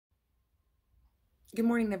Good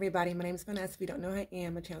morning, everybody. My name is Vanessa. If you don't know who I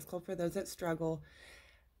am, a chance called for those that struggle.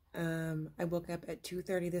 I woke up at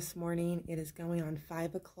 2:30 this morning. It is going on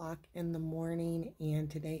 5 o'clock in the morning, and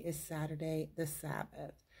today is Saturday, the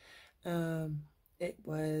Sabbath. It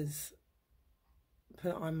was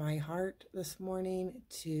put on my heart this morning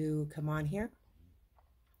to come on here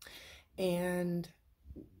and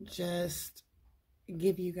just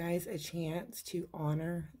give you guys a chance to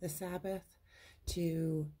honor the Sabbath,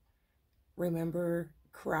 to remember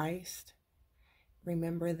Christ.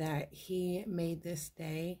 Remember that He made this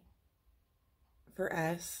day for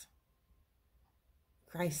us.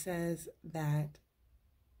 Christ says that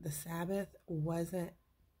the Sabbath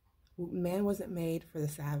man wasn't made for the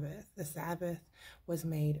Sabbath. The Sabbath was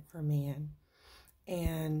made for man.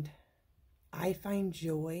 And I find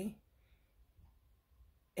joy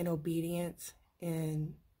and obedience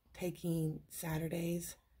in taking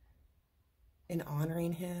Saturdays and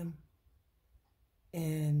honoring Him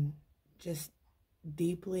and just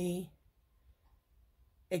deeply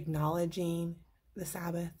acknowledging the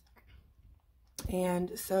Sabbath.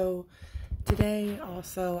 And so today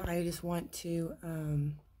also I just want to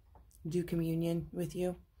do communion with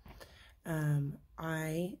you.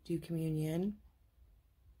 I do communion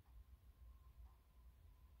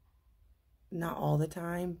not all the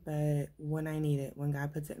time, but when I need it, when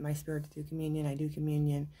God puts it in my spirit to do communion, I do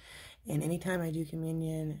communion. And anytime I do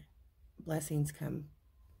communion, blessings come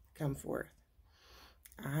forth.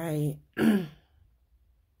 I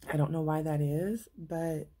don't know why that is,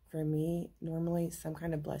 but for me, normally some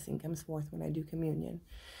kind of blessing comes forth when I do communion.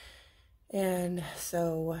 And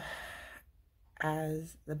so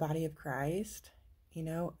as the body of Christ,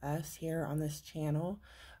 us here on this channel,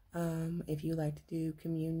 if you like to do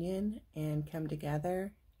communion and come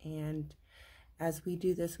together, and as we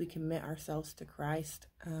do this, we commit ourselves to Christ,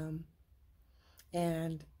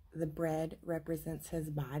 and the bread represents His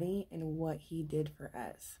body and what He did for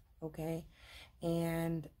us, okay?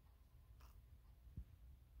 And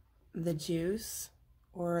the juice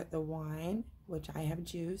or the wine, which I have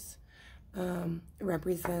juice,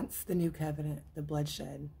 represents the new covenant, the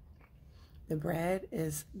bloodshed. The bread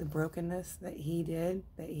is the brokenness that He did,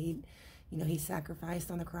 that He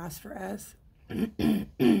sacrificed on the cross for us. And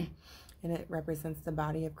it represents the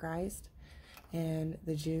body of Christ. And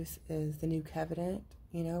the juice is the new covenant,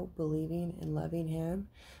 believing and loving Him,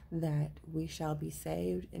 that we shall be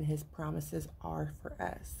saved and His promises are for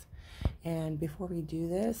us. And before we do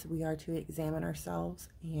this, we are to examine ourselves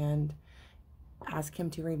and ask Him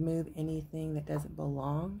to remove anything that doesn't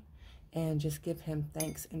belong, and just give Him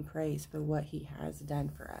thanks and praise for what He has done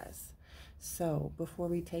for us. So before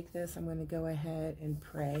we take this, I'm going to go ahead and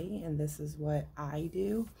pray, and this is what I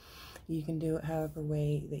do. You can do it however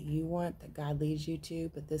way that you want, that God leads you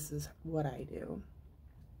to, but this is what I do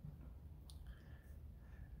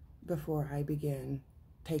before I begin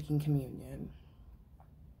taking communion.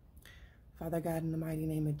 Father God, in the mighty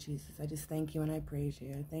name of Jesus, I just thank You and I praise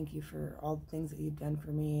You. I thank You for all the things that You've done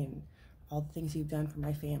for me and all the things You've done for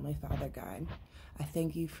my family, Father God. I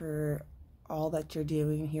thank You for all that You're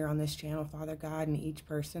doing here on this channel, Father God, and each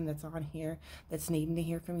person that's on here that's needing to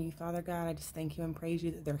hear from You, Father God. I just thank You and praise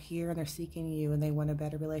You that they're here and they're seeking You and they want a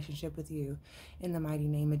better relationship with You, in the mighty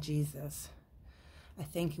name of Jesus. I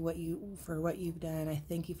thank You for what You've done. I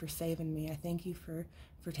thank You for saving me. I thank You for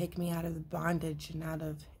taking me out of the bondage and out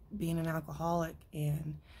of being an alcoholic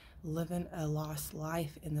and living a lost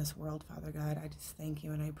life in this world, Father God. I just thank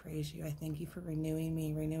You and I praise You. I thank You for renewing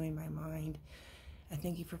me, renewing my mind. I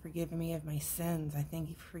thank You for forgiving me of my sins. I thank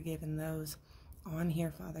You for forgiving those on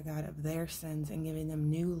here, Father God, of their sins and giving them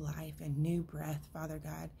new life and new breath, Father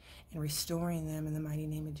God, and restoring them in the mighty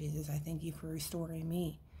name of Jesus. I thank You for restoring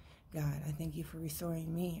me, God. I thank You for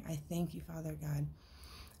restoring me. I thank You, Father God,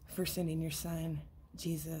 for sending Your Son,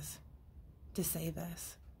 Jesus, to save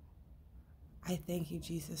us. I thank You,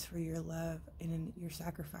 Jesus, for Your love and Your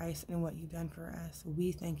sacrifice and what You've done for us.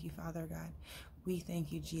 We thank You, Father God. We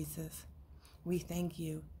thank You, Jesus. We thank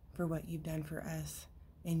You for what You've done for us,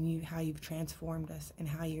 and how You've transformed us, and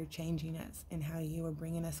how You're changing us, and how You are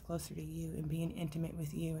bringing us closer to You and being intimate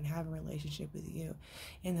with You and having a relationship with You.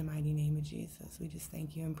 In the mighty name of Jesus, we just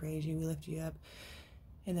thank You and praise You. We lift You up.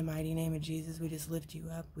 In the mighty name of Jesus, we just lift You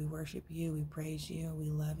up. We worship You. We praise You.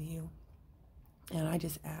 We love You. And I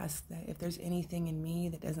just ask that if there's anything in me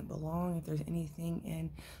that doesn't belong, if there's anything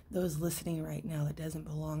in those listening right now that doesn't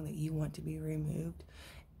belong, that You want to be removed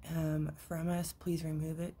from us, please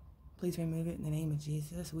remove it. Please remove it in the name of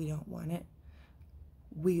Jesus. We don't want it.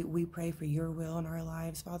 We pray for Your will in our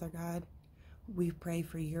lives, Father God. We pray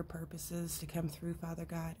for your purposes to come through, Father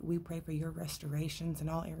God. We pray for your restorations in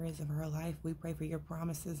all areas of our life. We pray for your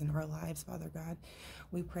promises in our lives, Father God.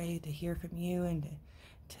 We pray to hear from you and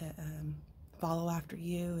to follow after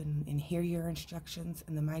you and hear your instructions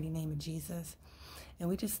in the mighty name of Jesus. And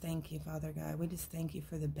we just thank you, Father God. We just thank you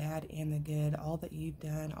for the bad and the good, all that you've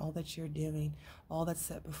done, all that you're doing, all that's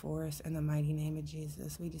set before us in the mighty name of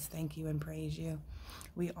Jesus. We just thank you and praise you.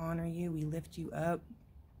 We honor you. We lift you up.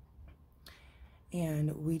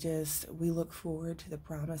 And we look forward to the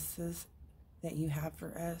promises that you have for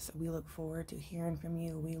us. We look forward to hearing from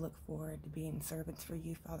you. We look forward to being servants for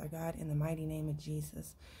you, Father God, in the mighty name of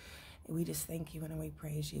Jesus. And we just thank you and we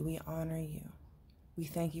praise you. We honor you. We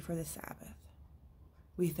thank you for the Sabbath.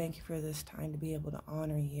 We thank you for this time to be able to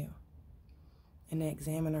honor you and to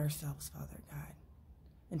examine ourselves, Father God,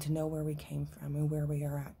 and to know where we came from and where we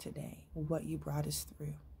are at today, what you brought us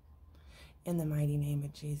through. In the mighty name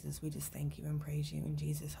of Jesus, we just thank you and praise you in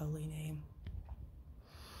Jesus' holy name.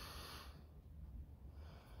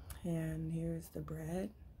 And here's the bread.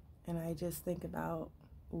 And I just think about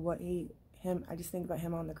I just think about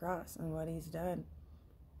him on the cross and what he's done.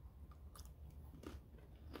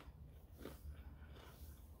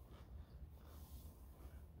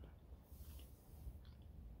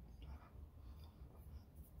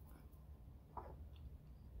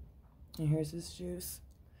 And here's his juice,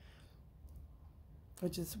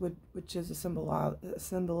 which is a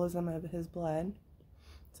symbolism of his blood.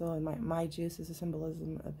 So my juice is a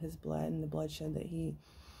symbolism of his blood and the bloodshed that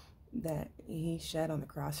he shed on the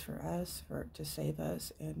cross for us, to save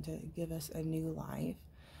us and to give us a new life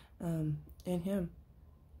in him.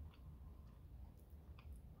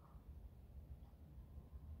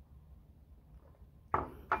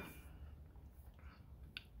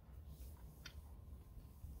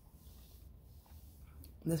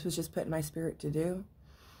 This was just put in my spirit to do.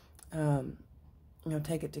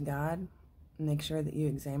 Take it to God. Make sure that you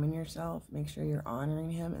examine yourself. Make sure you're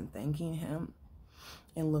honoring him and thanking him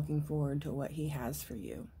and looking forward to what he has for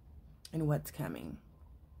you and what's coming.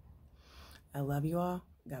 I love you all.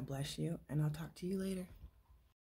 God bless you. And I'll talk to you later.